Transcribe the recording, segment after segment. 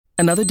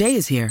Another day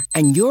is here,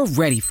 and you're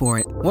ready for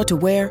it. What to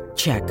wear?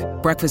 Check.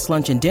 Breakfast,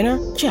 lunch, and dinner?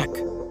 Check.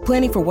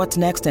 Planning for what's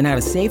next and how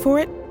to save for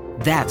it?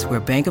 That's where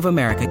Bank of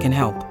America can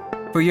help.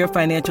 For your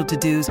financial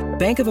to-dos,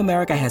 Bank of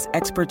America has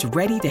experts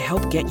ready to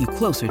help get you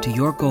closer to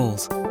your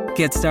goals.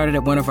 Get started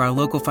at one of our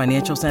local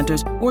financial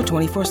centers or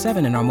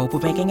 24/7 in our mobile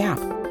banking app.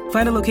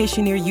 Find a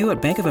location near you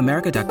at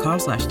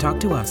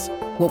bankofamerica.com/talktous.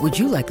 What would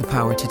you like the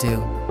power to do?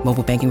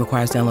 Mobile banking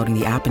requires downloading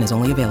the app and is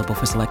only available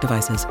for select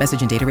devices.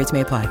 Message and data rates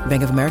may apply.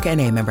 Bank of America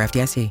N.A., member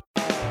FDIC.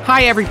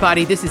 Hi,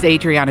 everybody. This is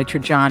Adriana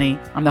Trajani.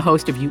 I'm the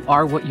host of You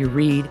Are What You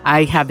Read.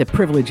 I have the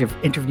privilege of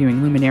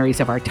interviewing luminaries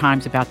of our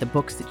times about the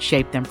books that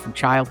shaped them from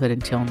childhood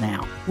until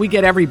now. We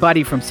get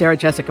everybody from Sarah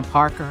Jessica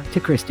Parker to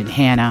Kristen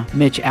Hanna,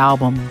 Mitch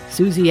Albom,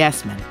 Susie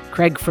Essman,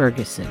 Craig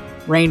Ferguson,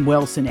 Rainn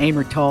Wilson,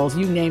 Amor Tolls,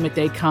 you name it,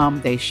 they come,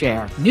 they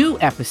share. New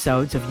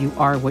episodes of You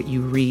Are What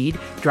You Read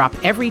drop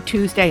every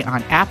Tuesday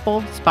on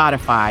Apple,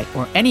 Spotify,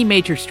 or any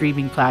major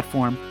streaming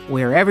platform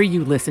wherever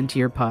you listen to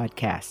your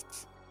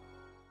podcasts.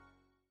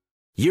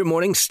 Your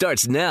morning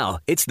starts now.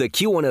 It's the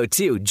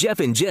Q102 Jeff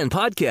and Jen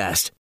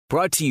podcast,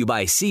 brought to you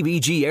by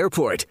CBG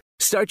Airport.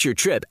 Start your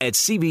trip at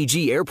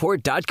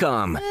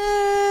CBGAirport.com.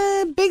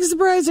 Big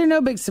surprise or no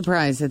big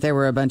surprise that there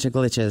were a bunch of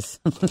glitches.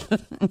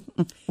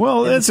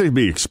 Well, that's to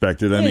be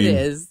expected. I mean, it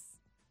is.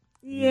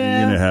 Yeah.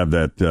 You're going to have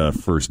that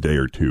first day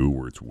or two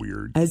where it's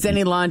weird. Has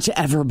any launch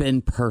ever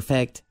been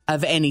perfect?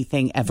 Of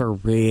anything ever,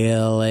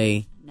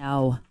 really?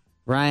 No.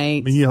 Right?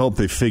 I mean, you hope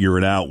they figure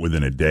it out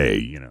within a day,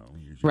 you know.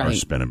 You are Right.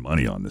 spending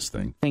money on this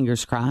thing.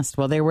 Fingers crossed.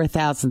 Well, there were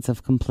thousands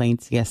of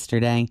complaints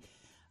yesterday.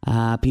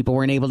 People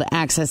weren't able to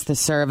access the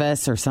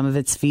service or some of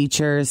its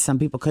features. Some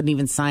people couldn't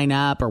even sign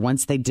up, or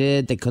once they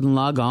did, they couldn't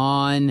log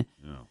on.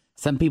 No.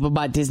 Some people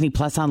bought Disney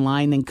Plus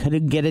online, then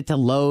couldn't get it to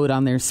load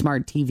on their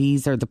smart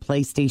TVs or the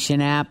PlayStation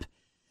app.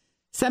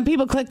 Some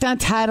people clicked on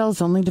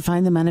titles only to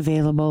find them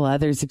unavailable.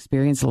 Others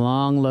experienced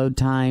long load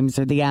times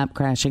or the app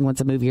crashing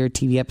once a movie or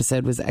TV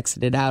episode was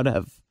exited out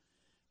of.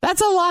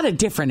 That's a lot of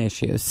different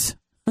issues.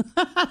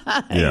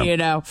 Yeah. You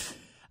know.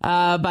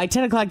 By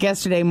 10 o'clock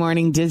yesterday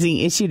morning,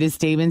 Disney issued a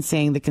statement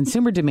saying the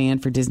consumer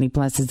demand for Disney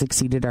Plus has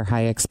exceeded our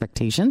high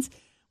expectations.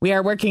 We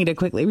are working to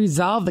quickly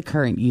resolve the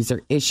current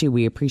user issue.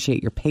 We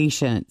appreciate your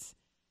patience.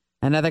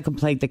 Another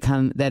complaint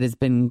that has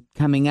been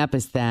coming up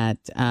is that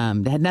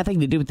it had nothing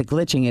to do with the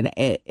glitching.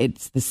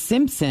 It's The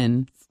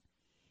Simpsons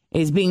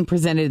is being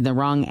presented in the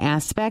wrong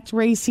aspect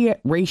ratio.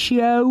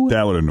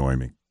 That would annoy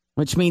me.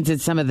 Which means that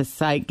some of the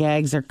sight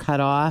gags are cut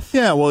off.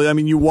 Yeah, well, I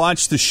mean, you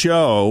watch the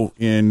show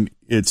in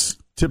its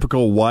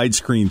typical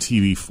widescreen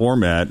TV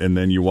format, and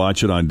then you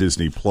watch it on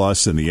Disney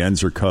Plus, and the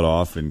ends are cut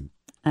off, and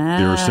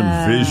there are some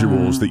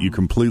visuals that you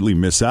completely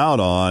miss out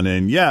on.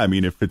 And yeah, I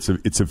mean, if it's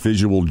a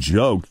visual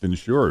joke, then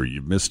sure,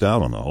 you missed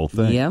out on the whole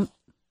thing. Yep.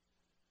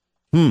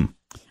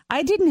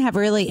 I didn't have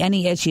really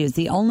any issues.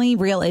 The only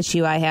real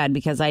issue I had,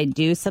 because I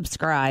do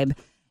subscribe,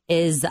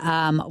 is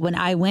when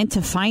I went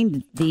to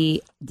find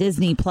the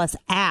Disney Plus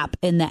app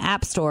in the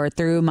App Store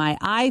through my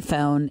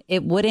iPhone,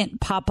 it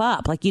wouldn't pop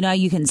up. Like, you know,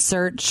 you can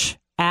search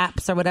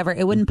apps or whatever.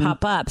 It wouldn't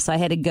pop up. So I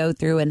had to go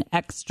through an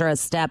extra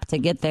step to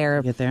get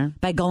there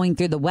by going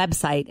through the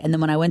website. And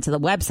then when I went to the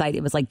website,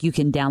 it was like, you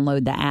can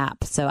download the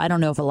app. So I don't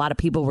know if a lot of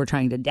people were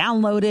trying to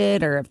download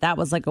it or if that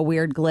was like a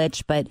weird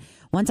glitch. But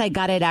once I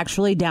got it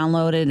actually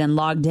downloaded and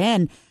logged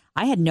in,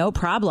 I had no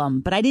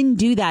problem. But I didn't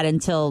do that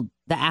until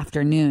the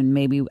afternoon,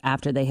 maybe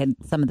after they had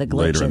some of the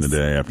glitches. Later in the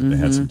day, after they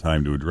had some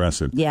time to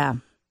address it. Yeah.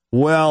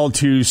 Well,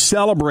 to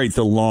celebrate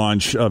the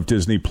launch of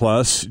Disney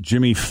Plus,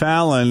 Jimmy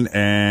Fallon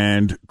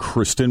and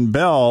Kristen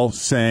Bell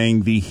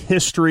sang the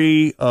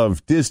history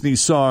of Disney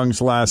songs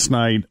last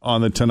night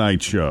on The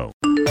Tonight Show.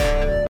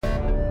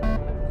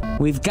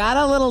 We've got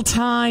a little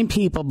time,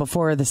 people,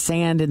 before the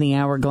sand in the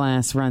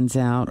hourglass runs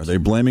out. Are they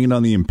blaming it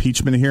on the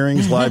impeachment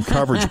hearings? Live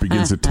coverage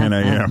begins at 10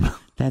 a.m.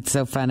 That's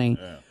so funny.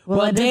 Yeah.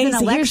 Well, it is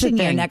an election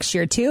year thing. next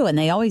year, too, and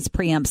they always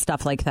preempt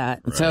stuff like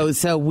that. Right.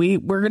 So we're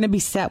going to be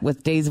set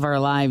with Days of Our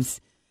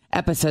Lives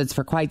episodes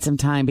for quite some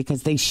time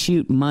because they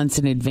shoot months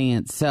in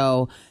advance.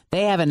 So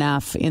they have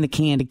enough in the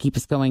can to keep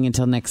us going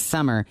until next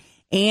summer.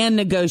 And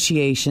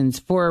negotiations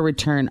for a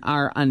return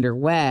are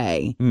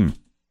underway.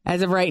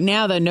 As of right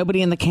now, though,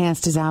 nobody in the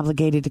cast is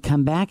obligated to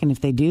come back. And if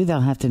they do,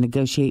 they'll have to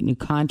negotiate new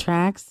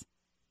contracts.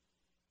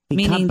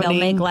 Meaning they'll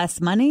make less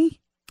money?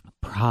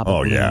 Probably.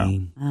 Oh, yeah.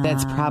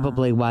 That's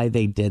probably why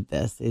they did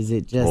this, is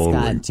it just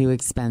got too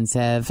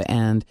expensive.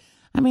 And,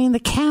 I mean, the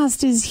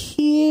cast is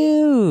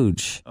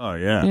huge. Oh,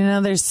 yeah. You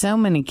know, there's so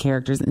many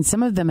characters, and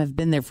some of them have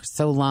been there for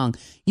so long.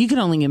 You can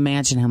only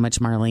imagine how much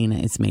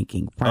Marlena is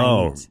making. Right?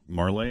 Oh,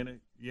 Marlena?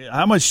 Yeah.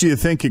 How much do you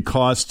think it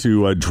costs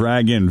to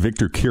drag in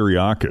Victor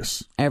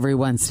Kiriakis? Every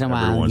once in a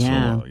while,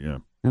 yeah.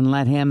 And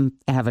let him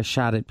have a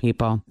shot at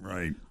people.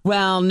 Right.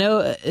 Well,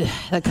 no,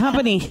 the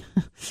company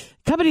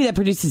that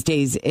produces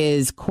Days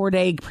is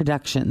Corday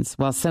Productions,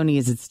 while Sony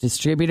is its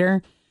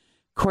distributor.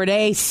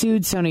 Corday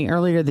sued Sony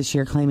earlier this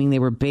year, claiming they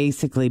were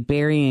basically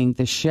burying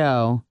the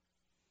show.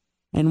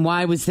 And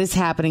why was this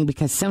happening?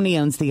 Because Sony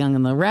owns The Young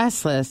and the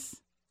Restless.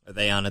 Are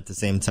they on at the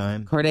same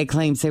time? Corday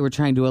claims they were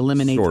trying to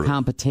eliminate the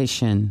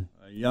competition.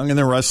 Young and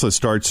the Restless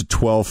starts at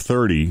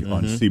 12:30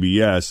 on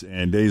CBS,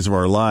 and Days of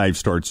Our Lives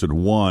starts at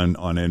 1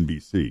 on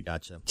NBC.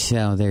 Gotcha.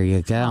 So there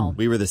you go.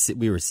 We were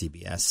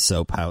CBS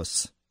Soap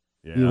House.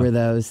 Yeah. You were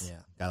those. Yeah.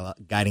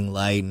 Guiding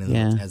Light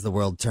and As the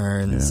World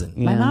Turns. Yeah.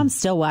 And My mom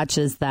still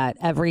watches that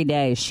every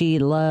day. She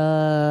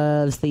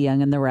loves The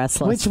Young and the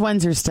Restless. Which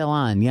ones are still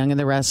on? Young and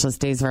the Restless,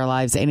 Days of Our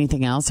Lives,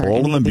 anything else? Or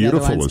Bold any and of the other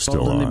Beautiful ones? is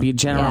still Bold and on. the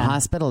General Yeah.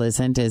 Hospital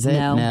isn't, is it?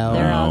 No,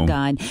 they're all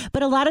gone.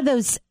 But a lot of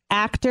those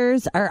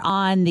actors are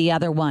on the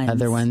other ones.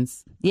 Other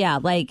ones? Yeah,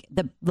 like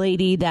the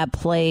lady that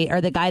played, or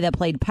the guy that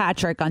played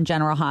Patrick on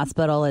General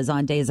Hospital is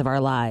on Days of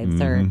Our Lives.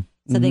 So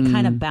they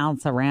kind of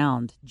bounce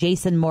around.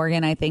 Jason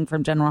Morgan, I think,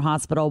 from General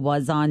Hospital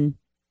was on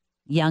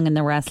Young and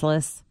the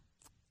Restless.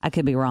 I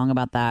could be wrong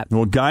about that.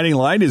 Well, Guiding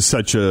Light is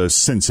such a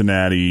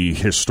Cincinnati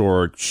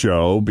historic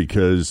show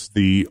because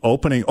the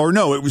opening, or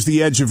no, it was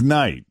The Edge of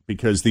Night,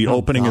 because the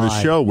opening of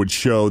the show would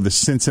show the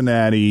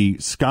Cincinnati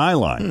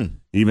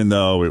skyline, even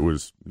though it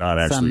was not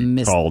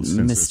actually called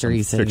Cincinnati,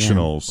 it's a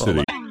fictional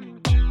city.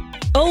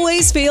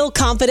 Always feel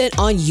confident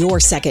on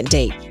your second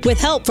date. With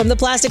help from the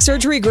Plastic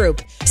Surgery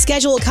Group.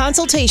 Schedule a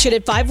consultation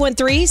at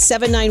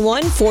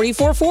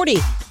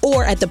 513-791-4440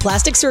 or at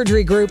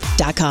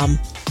theplasticsurgerygroup.com.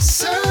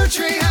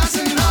 Surgery has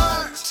an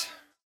art.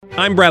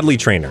 I'm Bradley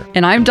Trainer.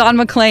 And I'm Don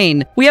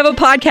McClain. We have a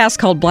podcast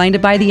called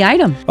Blinded by the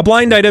Item. A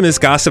blind item is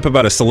gossip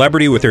about a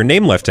celebrity with their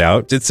name left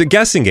out. It's a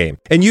guessing game,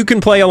 and you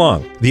can play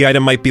along. The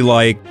item might be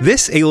like,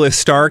 this A-list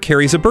star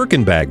carries a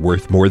Birkin bag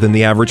worth more than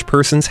the average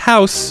person's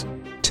house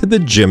to the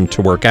gym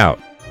to work out.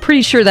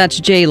 Pretty sure that's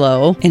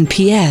J-Lo. And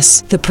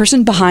P.S. the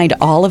person behind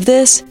all of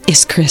this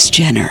is Kris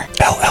Jenner,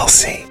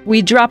 LLC.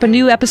 We drop a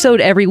new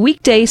episode every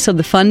weekday so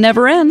the fun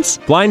never ends.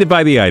 Blinded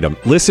by the Item.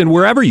 Listen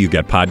wherever you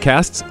get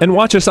podcasts and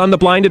watch us on the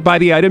Blinded by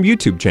the Item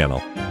YouTube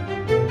channel.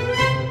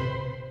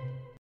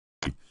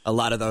 a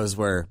lot of those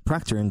were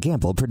Procter &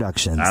 Gamble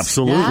productions.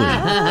 Absolutely.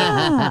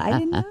 I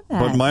didn't know that.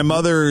 But my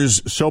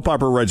mother's soap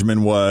opera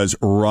regimen was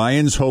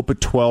Ryan's Hope at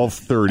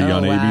 12:30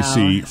 on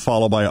ABC,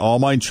 followed by All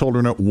My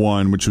Children at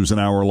 1, which was an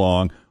hour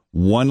long,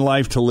 One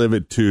Life to Live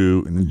at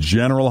 2, and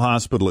General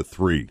Hospital at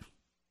 3.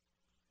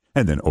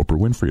 And then Oprah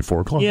Winfrey at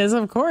 4 o'clock. Yes,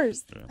 of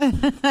course.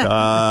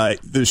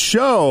 The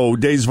show,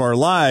 Days of Our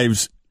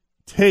Lives,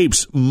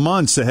 tapes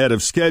months ahead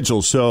of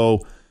schedule.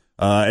 So,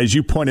 as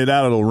you pointed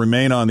out, it'll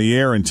remain on the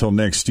air until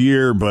next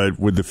year. But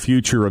with the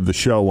future of the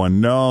show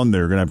unknown,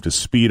 they're going to have to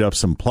speed up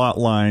some plot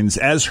lines,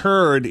 as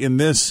heard in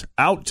this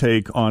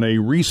outtake on a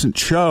recent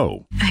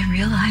show. I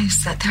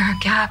realize that there are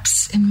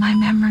gaps in my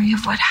memory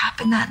of what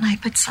happened that night,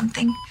 but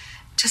something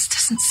just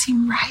doesn't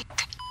seem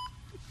right.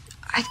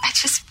 I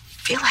just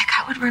feel like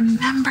I would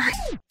remember.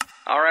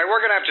 All right, we're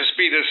going to have to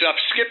speed this up.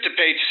 Skip to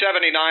page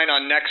 79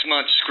 on next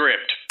month's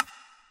script.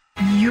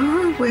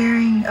 You're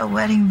wearing a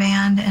wedding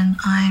band and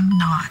I'm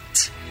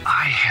not.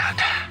 I had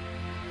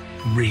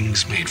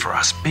rings made for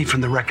us, made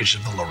from the wreckage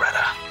of the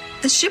Loretta.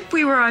 The ship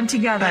we were on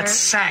together. That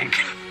sank.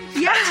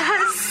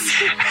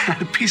 Yes.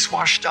 And a piece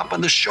washed up on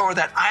the shore of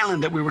that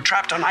island that we were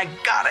trapped on. I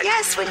got it.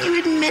 Yes, when you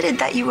admitted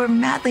that you were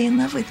madly in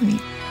love with me.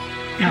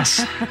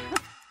 Yes.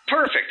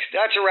 Perfect.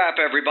 That's a wrap,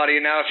 everybody.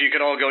 And now if you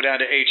could all go down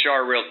to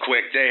HR real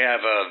quick, they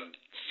have a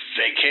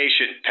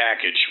vacation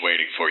package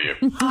waiting for you.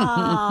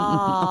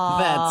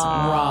 That's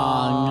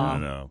wrong. I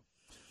know.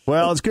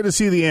 Well, it's good to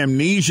see the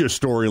amnesia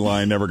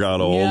storyline never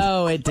got old.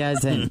 No, it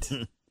doesn't.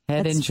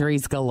 Head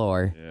injuries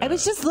galore. I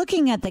was just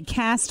looking at the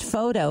cast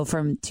photo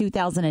from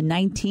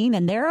 2019,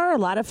 and there are a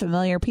lot of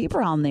familiar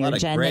people on there,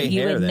 Jen, that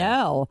you would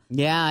know.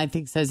 Yeah, I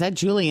think so. Is that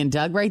Julie and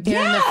Doug right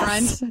there in the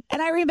front?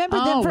 And I remember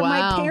them from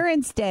my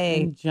parents'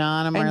 day. And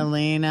John and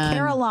Marlena.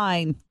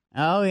 Caroline.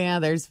 Oh, yeah,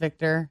 there's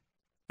Victor.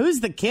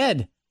 Who's the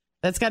kid?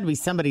 That's got to be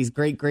somebody's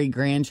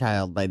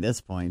great-great-grandchild by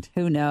this point.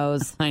 Who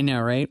knows? I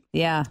know, right?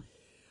 Yeah.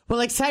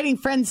 Well, exciting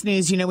Friends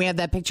news. You know, we have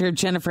that picture of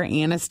Jennifer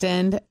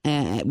Aniston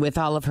with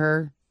all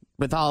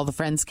the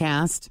Friends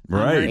cast on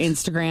her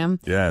Instagram.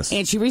 Yes.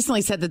 And she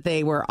recently said that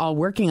they were all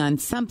working on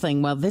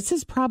something. Well, this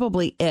is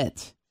probably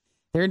it.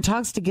 They're in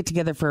talks to get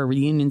together for a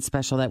reunion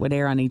special that would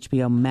air on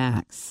HBO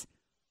Max.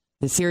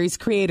 The series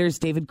creators,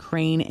 David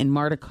Crane and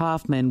Marta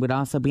Kaufman, would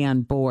also be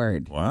on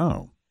board.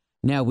 Wow.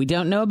 No, we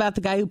don't know about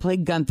the guy who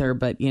played Gunther,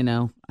 but, you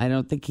know, I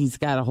don't think he's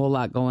got a whole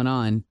lot going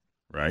on.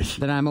 Right.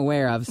 That I'm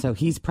aware of. So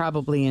he's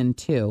probably in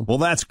too. Well,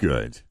 that's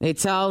good.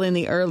 It's all in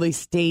the early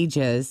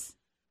stages.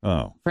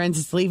 Oh. Friends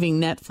is leaving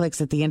Netflix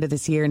at the end of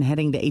this year and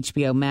heading to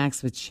HBO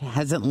Max, which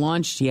hasn't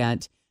launched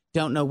yet.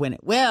 Don't know when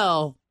it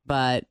will,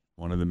 but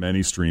one of the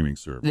many streaming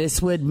services.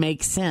 This would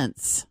make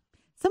sense.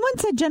 Someone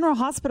said General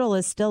Hospital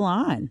is still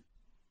on.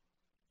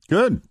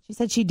 Good. She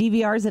said she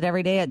DVRs it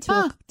every day at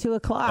 2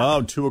 o'clock.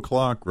 Oh, 2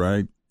 o'clock,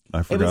 right.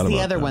 I forgot about It was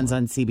the other that. ones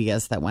on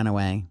CBS that went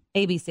away.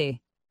 ABC.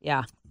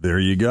 Yeah. There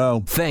you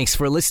go. Thanks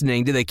for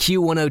listening to the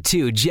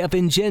Q102 Jeff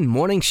and Jen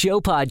Morning Show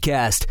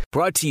podcast,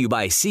 brought to you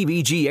by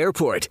CBG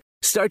Airport.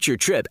 Start your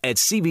trip at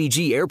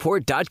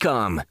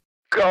CBGAirport.com.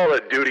 Call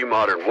of Duty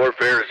Modern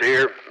Warfare is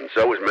here, and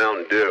so is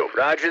Mountain Dew.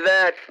 Roger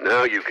that.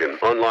 Now you can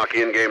unlock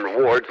in-game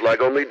rewards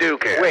like only Dew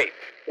can. Wait,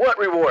 What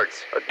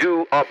rewards? A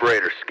Do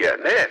Operator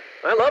skin. Man,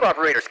 I love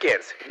Operator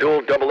skins.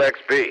 Dual double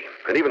XP,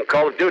 and even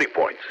Call of Duty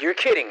points. You're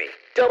kidding me.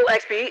 Double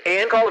XP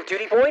and Call of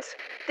Duty points?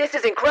 This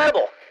is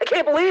incredible. I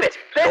can't believe it.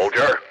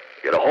 Soldier,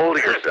 get a hold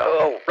of yourself.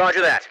 Oh,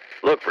 roger that.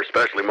 Look for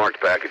specially marked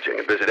packaging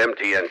and visit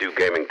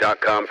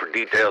mtndewgaming.com for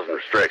details and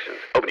restrictions.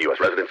 Open to U.S.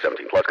 residents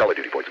 17 plus. Call of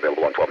Duty points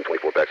available on 12 and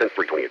 24 packs and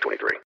free 28-23.